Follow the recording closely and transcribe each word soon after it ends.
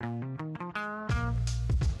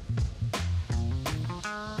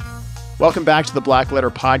Welcome back to the Black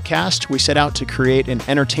Letter Podcast. We set out to create an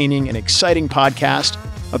entertaining and exciting podcast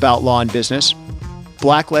about law and business.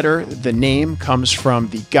 Black Letter, the name, comes from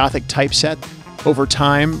the Gothic typeset. Over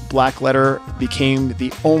time, Black Letter became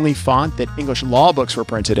the only font that English law books were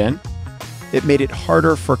printed in. It made it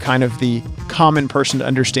harder for kind of the common person to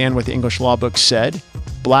understand what the English law books said.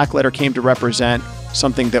 Black Letter came to represent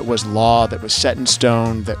something that was law, that was set in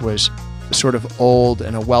stone, that was a sort of old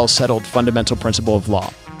and a well-settled fundamental principle of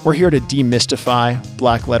law. We're here to demystify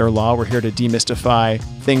black letter law. We're here to demystify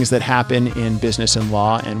things that happen in business and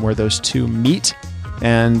law and where those two meet.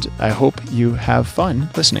 And I hope you have fun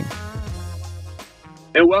listening.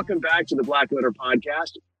 And welcome back to the Black Letter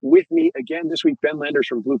Podcast. With me again this week, Ben Landers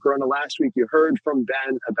from Blue Corona. Last week, you heard from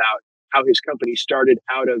Ben about how his company started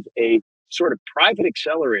out of a sort of private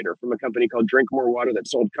accelerator from a company called Drink More Water that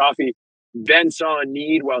sold coffee. Ben saw a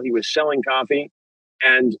need while he was selling coffee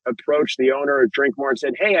and approached the owner of Drink More and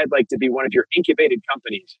said, "Hey, I'd like to be one of your incubated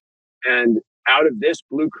companies." And out of this,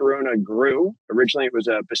 Blue Corona grew. Originally, it was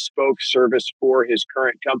a bespoke service for his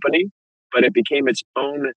current company, but it became its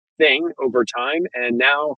own thing over time. And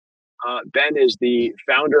now Ben is the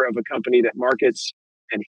founder of a company that markets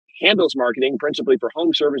and handles marketing principally for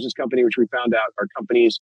home services company, which we found out are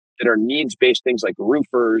companies that are needs-based, things like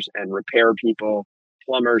roofers and repair people,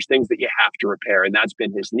 plumbers, things that you have to repair. And that's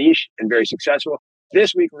been his niche and very successful.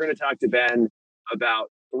 This week, we're going to talk to Ben about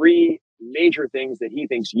three major things that he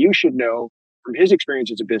thinks you should know from his experience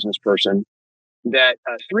as a business person, that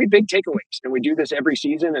three big takeaways. And we do this every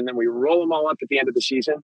season, and then we roll them all up at the end of the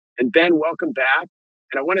season. And Ben, welcome back.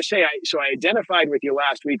 And I want to say, I identified with you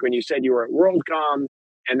last week when you said you were at WorldCom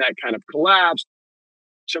and that kind of collapsed.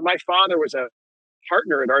 So my father was a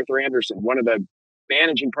partner at Arthur Andersen, one of the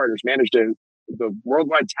managing partners, managed the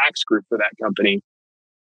worldwide tax group for that company.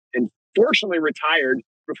 And fortunately retired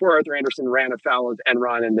before Arthur Andersen ran afoul of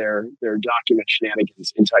Enron and their document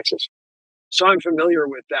shenanigans in Texas. So I'm familiar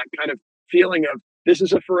with that kind of feeling of this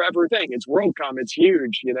is a forever thing. It's WorldCom, it's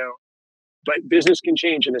huge, but business can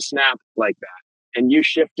change in a snap like that. And you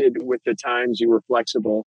shifted with the times, you were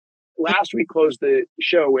flexible. Last week closed the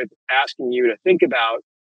show with asking you to think about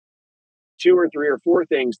 2 or 3 or 4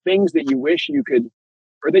 things that you wish you could,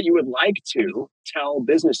 or that you would like to tell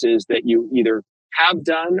businesses that you either have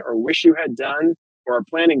done or wish you had done or are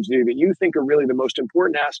planning to do that you think are really the most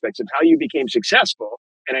important aspects of how you became successful.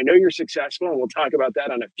 And I know you're successful, and we'll talk about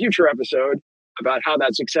that on a future episode about how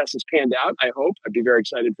that success has panned out. I hope. I'd be very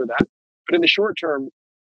excited for that. But in the short term,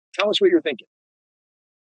 tell us what you're thinking.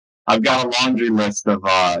 I've got a laundry list of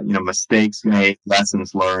mistakes made,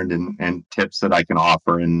 lessons learned, and tips that I can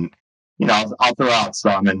offer. And I'll throw out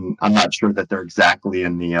some, and I'm not sure that they're exactly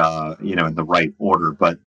in the in the right order.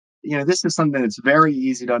 But this is something that's very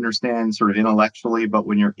easy to understand, sort of intellectually. But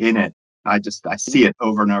when you're in it, I see it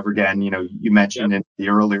over and over again. You mentioned in the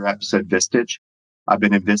earlier episode Vistage. I've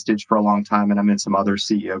been in Vistage for a long time, and I'm in some other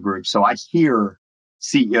CEO groups. So I hear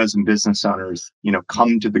CEOs and business owners,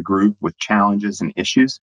 come to the group with challenges and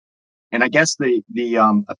issues. And I guess the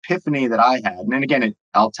epiphany that I had, and then again,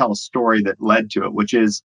 I'll tell a story that led to it, which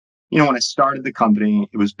is, when I started the company,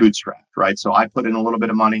 it was bootstrapped, right? So I put in a little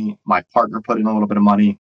bit of money. My partner put in a little bit of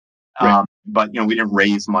money. Right. But, we didn't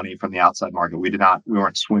raise money from the outside market. We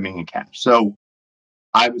weren't swimming in cash. So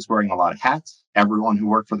I was wearing a lot of hats. Everyone who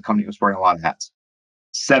worked for the company was wearing a lot of hats.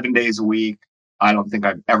 7 days a week. I don't think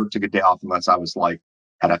I ever took a day off unless I was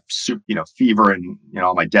had a fever and,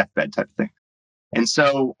 on my deathbed type of thing. And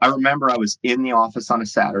so I remember I was in the office on a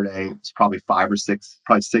Saturday. It's probably 5 or 6,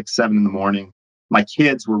 probably 6, 7 in the morning. My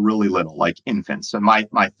kids were really little, like infants. So my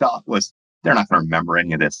thought was, they're not going to remember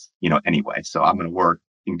any of this, anyway. So I'm going to work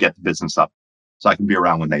and get the business up so I can be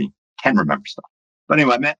around when they can remember stuff. But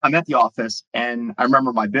anyway, I'm at the office, and I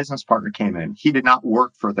remember my business partner came in. He did not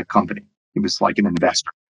work for the company. He was like an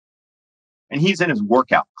investor. And he's in his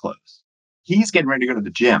workout clothes. He's getting ready to go to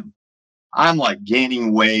the gym. I'm like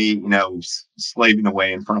gaining weight, slaving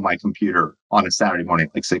away in front of my computer on a Saturday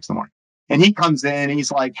morning, like 6 in the morning. And he comes in,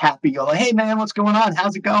 he's like happy, like, "Hey man, what's going on?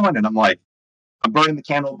 How's it going?" And I'm like, I'm burning the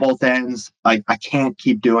candle at both ends. I can't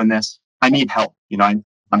keep doing this. I need help.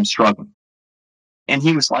 I'm struggling. And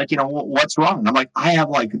he was like, "What's wrong?" And I'm like, "I have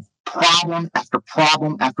problem after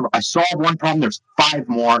problem after I solve one problem. There's 5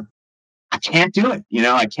 more. I can't do it.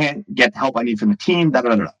 I can't get the help I need from the team. Da,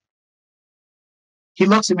 da, da, da." He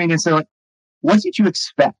looks at me and said, "What did you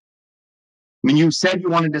expect? I mean, you said you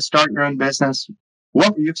wanted to start your own business.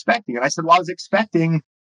 What were you expecting?" And I said, "Well, I was expecting,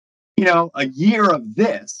 a year of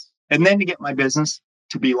this and then to get my business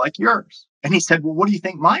to be like yours." And he said, "Well, what do you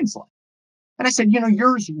think mine's like?" And I said,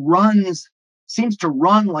 "Yours seems to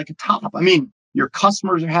run like a top. I mean, your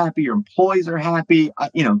customers are happy, your employees are happy,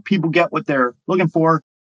 people get what they're looking for.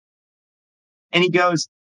 And he goes,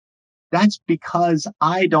 that's because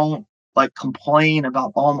I don't like complain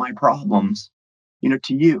about all my problems,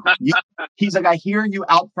 to you. He's like, I hear you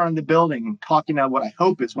out front of the building talking to what I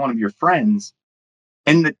hope is one of your friends.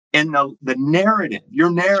 And the narrative,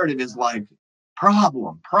 your narrative is like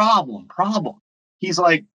problem. He's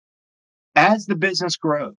like, as the business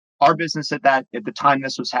grows, our business at the time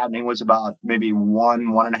this was happening was about maybe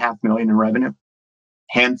 1.5 million in revenue.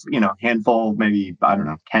 Handful, maybe, I don't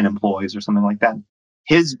know, 10 employees or something like that.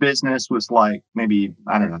 His business was like maybe,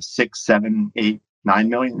 I don't know, 6, 7, 8, 9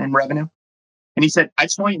 million in revenue. And he said, I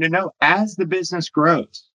just want you to know, as the business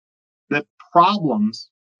grows, the problems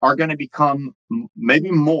are going to become maybe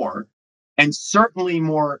more and certainly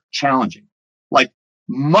more challenging, like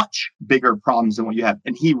much bigger problems than what you have.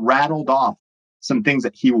 And he rattled off some things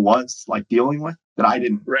that he was like dealing with that I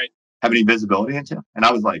didn't have any visibility into. And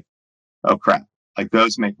I was like, oh crap, like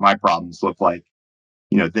those make my problems look like,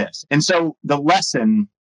 this. And so the lesson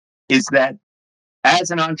is that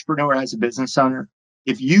as an entrepreneur, as a business owner,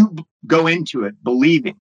 if you go into it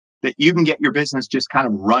believing that you can get your business just kind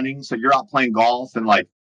of running, so you're out playing golf and like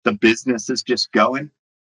the business is just going,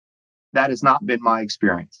 that has not been my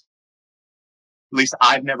experience. At least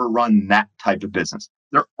I've never run that type of business.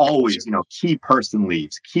 They're always, key person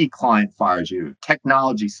leaves, key client fires you,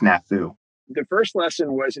 technology snafu. The first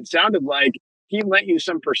lesson was, it sounded like he lent you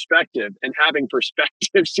some perspective, and having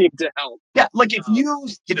perspective seemed to help. Yeah, like if you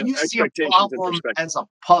see a problem as a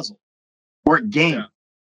puzzle or a game,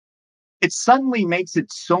 it suddenly makes it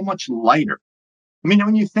so much lighter. I mean,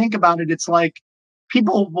 when you think about it, it's like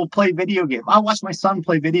people will play video games. I watch my son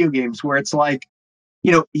play video games where it's like,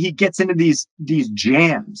 he gets into these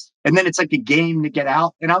jams, and then it's like a game to get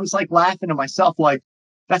out. And I was like laughing to myself, like,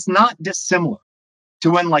 that's not dissimilar to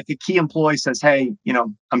when like a key employee says, hey,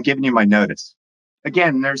 I'm giving you my notice.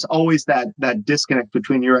 Again, there's always that disconnect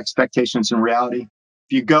between your expectations and reality.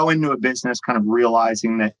 If you go into a business kind of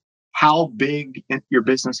realizing that how big your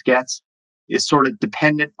business gets is sort of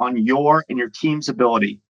dependent on your and your team's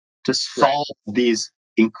ability to solve these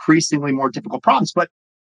increasingly more difficult problems. But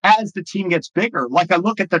as the team gets bigger, like I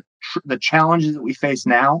look at the challenges that we face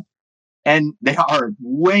now, and they are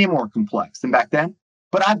way more complex than back then.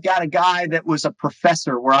 But I've got a guy that was a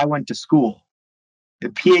professor where I went to school, a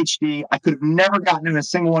PhD. I could have never gotten in a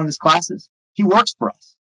single one of his classes. He works for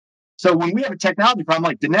us. So when we have a technology problem,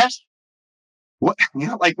 like Dinesh, what,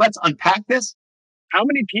 let's unpack this. How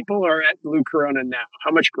many people are at Blue Corona now? How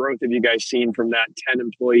much growth have you guys seen from that 10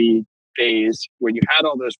 employee phase when you had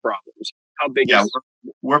all those problems? How big is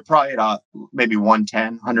we're probably at maybe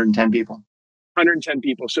 110 people. 110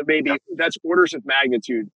 people. So maybe that's orders of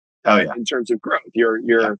magnitude in terms of growth. You're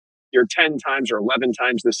 10 times or 11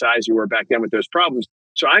 times the size you were back then with those problems.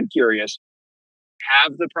 So I'm curious,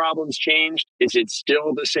 have the problems changed? Is it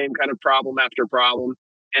still the same kind of problem after problem?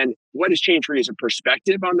 And what has changed for you as a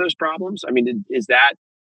perspective on those problems? I mean, was that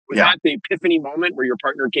the epiphany moment where your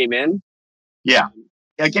partner came in? Yeah.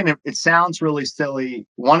 Again, it sounds really silly.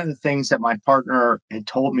 One of the things that my partner had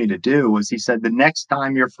told me to do was he said, the next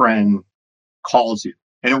time your friend calls you,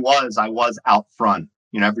 and I was out front,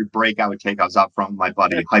 every break I would take, I was out front with my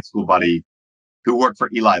buddy, high school buddy, who worked for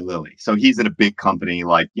Eli Lilly. So he's at a big company,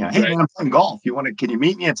 like, hey man, I'm playing golf. Can you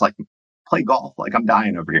meet me? It's like, play golf. Like, I'm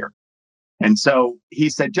dying over here. And so he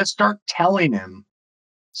said, just start telling him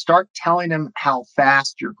how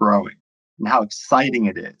fast you're growing and how exciting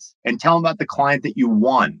it is. And tell him about the client that you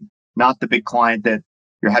won, not the big client that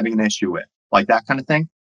you're having an issue with, like that kind of thing.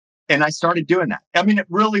 And I started doing that. I mean, it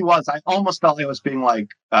really was. I almost felt like I was being like,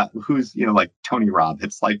 like Tony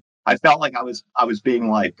Robbins. Like, I felt like I was being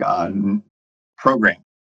like programmed.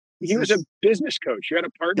 He was a business coach. You had a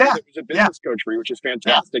partner that was a business coach for you, which is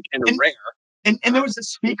fantastic and rare. And there was a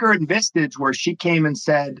speaker in Vistage where she came and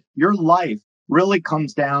said, your life really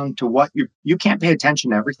comes down to what you can't pay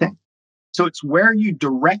attention to everything. So it's where you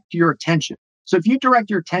direct your attention. So if you direct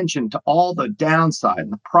your attention to all the downside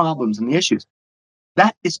and the problems and the issues,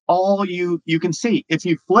 that is all you can see. If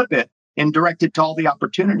you flip it and direct it to all the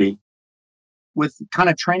opportunity with kind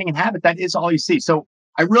of training and habit, that is all you see. So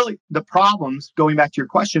the problems, going back to your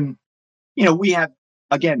question, we have,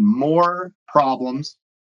 again, more problems,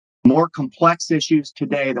 more complex issues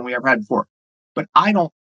today than we ever had before. But I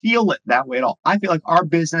don't feel it that way at all. I feel like our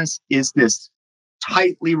business is this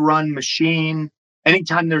tightly run machine.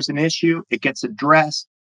 Anytime there's an issue, it gets addressed.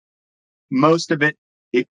 Most of it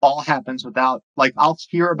all happens without, like, I'll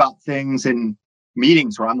hear about things in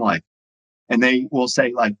meetings where I'm like, and they will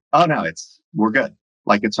say like, oh no, we're good.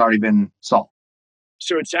 Like, it's already been solved.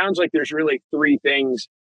 So it sounds like there's really three things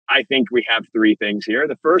I think we have three things here.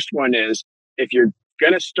 The first one is if you're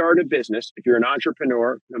going to start a business, if you're an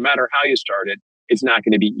entrepreneur, no matter how you start it, it's not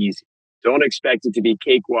going to be easy. Don't expect it to be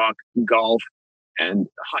cakewalk, golf, and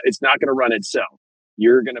it's not going to run itself.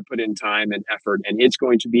 You're going to put in time and effort, and it's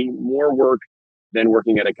going to be more work than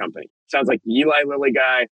working at a company. Sounds like Eli Lilly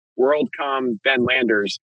guy, WorldCom, Ben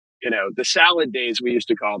Landers, the salad days we used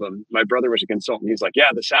to call them. My brother was a consultant. He's like, yeah,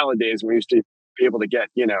 the salad days we used to be able to get,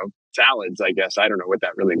 salads, I guess. I don't know what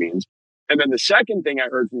that really means. And then the second thing I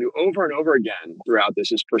heard from you over and over again throughout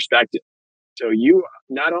this is perspective. So you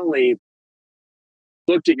not only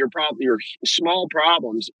looked at your small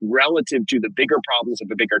problems relative to the bigger problems of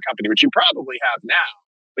a bigger company, which you probably have now,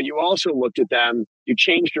 but you also looked at them, you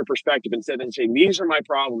changed your perspective instead of saying, these are my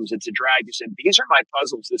problems, it's a drag. You said, these are my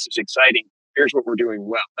puzzles, this is exciting. Here's what we're doing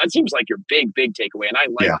well. That seems like your big takeaway. And I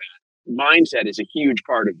like that. Mindset is a huge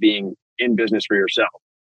part of being in business for yourself.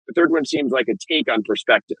 The third one seems like a take on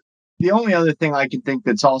perspective. The only other thing I can think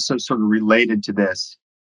that's also sort of related to this,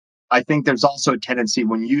 I think there's also a tendency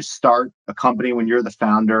when you start a company, when you're the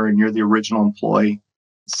founder and you're the original employee,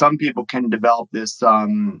 some people can develop this,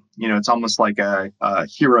 it's almost like a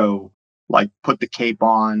hero, like put the cape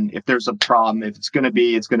on. If there's a problem, if it's going to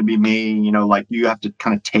be me, like you have to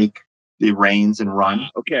kind of take the reins and run.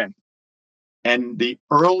 Okay. And the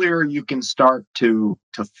earlier you can start to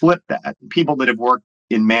flip that, people that have worked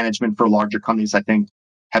in management for larger companies, I think,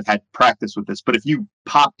 have had practice with this. But if you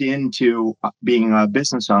popped into being a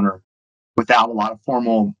business owner without a lot of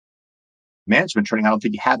formal management training, I don't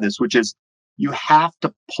think you have this, which is you have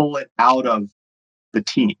to pull it out of the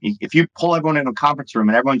team. If you pull everyone in a conference room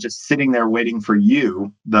and everyone's just sitting there waiting for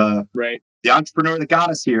you, the entrepreneur that got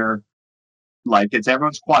us here, like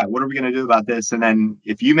everyone's quiet. What are we going to do about this? And then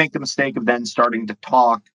if you make the mistake of then starting to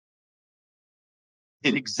talk,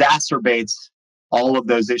 it exacerbates all of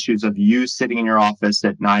those issues of you sitting in your office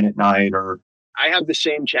at 9 at night. Or I have the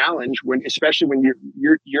same challenge especially when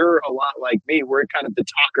you're a lot like me. We're kind of the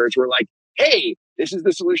talkers. We're like, hey, this is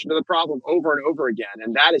the solution to the problem over and over again.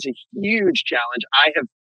 And that is a huge challenge. I have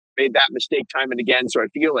made that mistake time and again, so I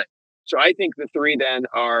feel it. So I think the three then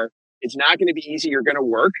are, it's not going to be easy. You're going to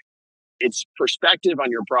work. It's perspective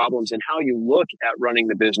on your problems and how you look at running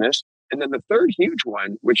the business. And then the third huge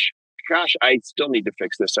one, which, gosh, I still need to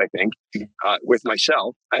fix this, I think, with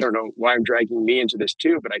myself. I don't know why I'm dragging me into this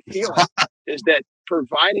too, but I feel it, is that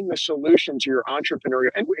providing the solution to your entrepreneurial,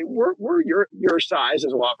 and we're your size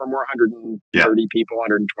as a law firm, we're 130 people,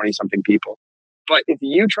 120 something people. But if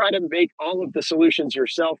you try to make all of the solutions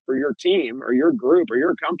yourself for your team or your group or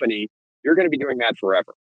your company, you're going to be doing that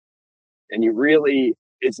forever. And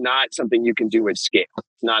it's not something you can do at scale.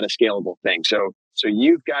 It's not a scalable thing. So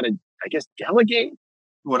you've got to, I guess, delegate.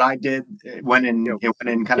 What I did, it went in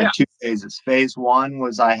kind of two phases. Phase one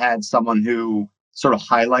was I had someone who sort of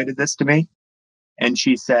highlighted this to me. And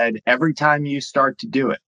she said, every time you start to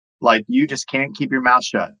do it, like you just can't keep your mouth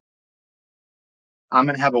shut, I'm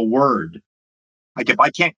going to have a word. Like if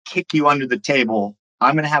I can't kick you under the table,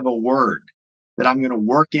 I'm going to have a word that I'm going to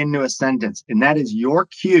work into a sentence. And that is your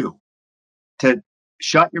cue to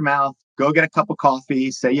shut your mouth, go get a cup of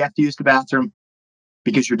coffee, say you have to use the bathroom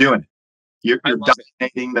because you're doing it. You're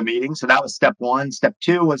dominating the meeting. So that was step one. Step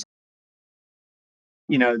two was,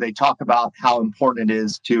 they talk about how important it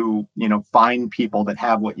is to, find people that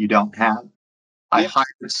have what you don't have. I hired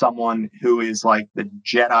someone who is like the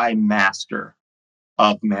Jedi master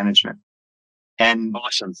of management. And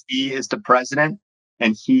awesome. He is the president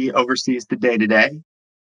and he oversees the day-to-day.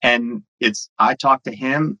 And I talk to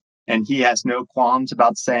him and he has no qualms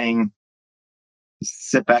about saying,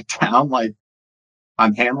 sit back down, like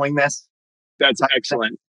I'm handling this. That's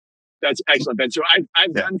excellent. That's excellent, Ben. So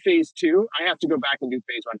I've done phase two. I have to go back and do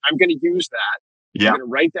phase one. I'm going to use that. Yeah. I'm going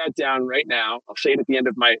to write that down right now. I'll say it at the end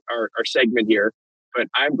of our segment here. But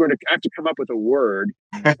I have to come up with a word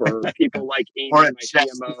for people like Amy, or my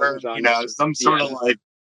CMO, some sort of like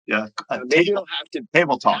maybe it'll have to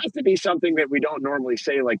table talk. It has to be something that we don't normally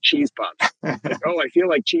say, like cheese puffs. I feel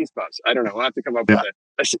like cheese puffs. I don't know. We'll have to come up with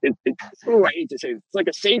I hate to say it. It's like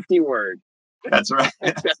a safety word. That's right.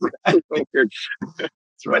 That's weird.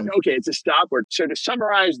 That's right. But okay, it's a stop word. So to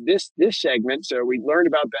summarize this segment, so we learned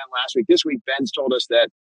about Ben last week. This week, Ben's told us that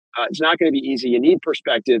it's not going to be easy. You need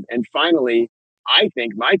perspective. And finally, I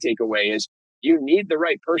think my takeaway is you need the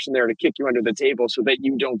right person there to kick you under the table so that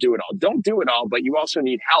you don't do it all. Don't do it all, but you also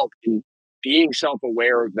need help in being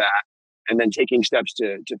self-aware of that and then taking steps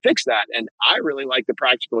to fix that. And I really like the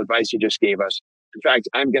practical advice you just gave us. In fact,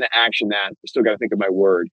 I'm going to action that. I still got to think of my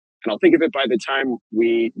word. And I'll think of it by the time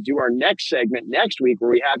we do our next segment next week,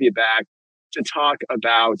 where we have you back to talk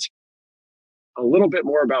about a little bit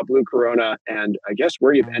more about Blue Corona and I guess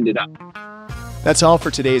where you've ended up. That's all for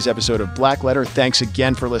today's episode of Blackletter. Thanks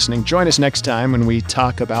again for listening. Join us next time when we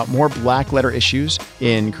talk about more Blackletter issues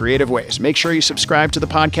in creative ways. Make sure you subscribe to the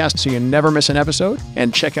podcast so you never miss an episode,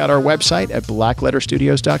 and check out our website at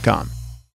blackletterstudios.com.